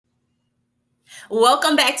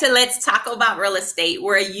Welcome back to Let's Talk About Real Estate,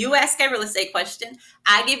 where you ask a real estate question,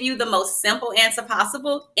 I give you the most simple answer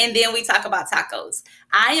possible, and then we talk about tacos.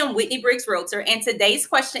 I am Whitney Briggs Realtor, and today's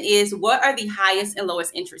question is, what are the highest and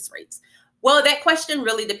lowest interest rates? Well, that question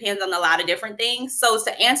really depends on a lot of different things. So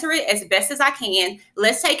to answer it as best as I can,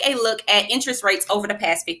 let's take a look at interest rates over the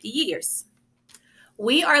past 50 years.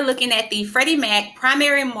 We are looking at the Freddie Mac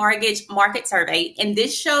Primary Mortgage Market Survey, and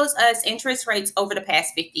this shows us interest rates over the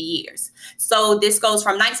past 50 years. So this goes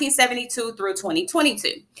from 1972 through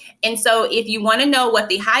 2022. And so if you want to know what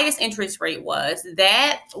the highest interest rate was,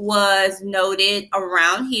 that was noted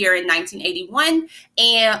around here in 1981.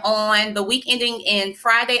 And on the week ending in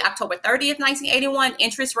Friday, October 30th, 1981,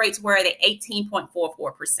 interest rates were at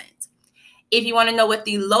 18.44%. If you want to know what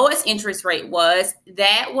the lowest interest rate was,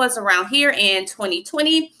 that was around here in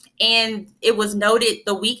 2020, and it was noted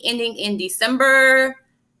the week ending in December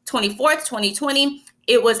 24th, 2020,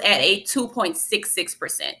 it was at a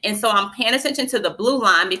 2.66%. And so I'm paying attention to the blue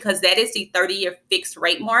line because that is the 30-year fixed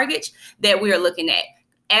rate mortgage that we are looking at.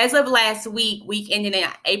 As of last week ending in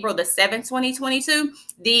April the 7th, 2022,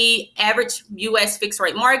 the average U.S. fixed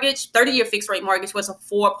rate mortgage, 30-year fixed rate mortgage was a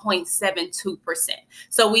 4.72%.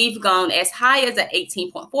 So we've gone as high as a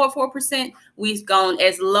 18.44%. We've gone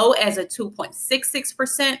as low as a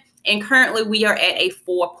 2.66%. And currently we are at a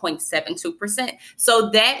 4.72%.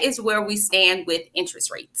 So that is where we stand with interest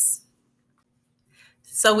rates.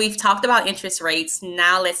 So we've talked about interest rates.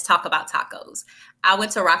 Now let's talk about tacos. I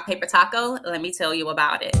went to Rock Paper Taco. Let me tell you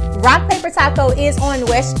about it. Rock Paper Taco is on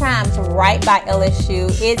West Chimes right by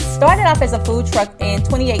LSU. It started off as a food truck in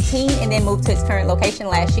 2018 and then moved to its current location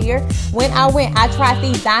last year. When I went, I tried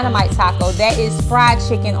the Dynamite Taco. That is fried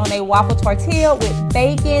chicken on a waffle tortilla with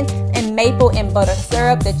bacon and maple and butter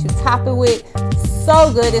syrup that you top it with.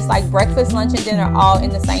 So good. It's like breakfast, lunch, and dinner all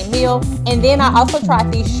in the same meal. And then I also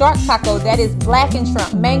tried the Shark Taco. That is blackened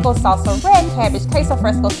shrimp, mango salsa, red cabbage, queso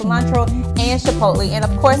fresco, cilantro, and chipotle. And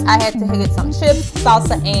of course, I had to get some chips,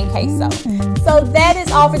 salsa, and queso. So that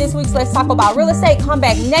is all for this week's Let's Talk About Real Estate. Come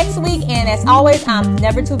back next week. And as always, I'm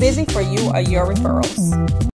never too busy for you or your referrals.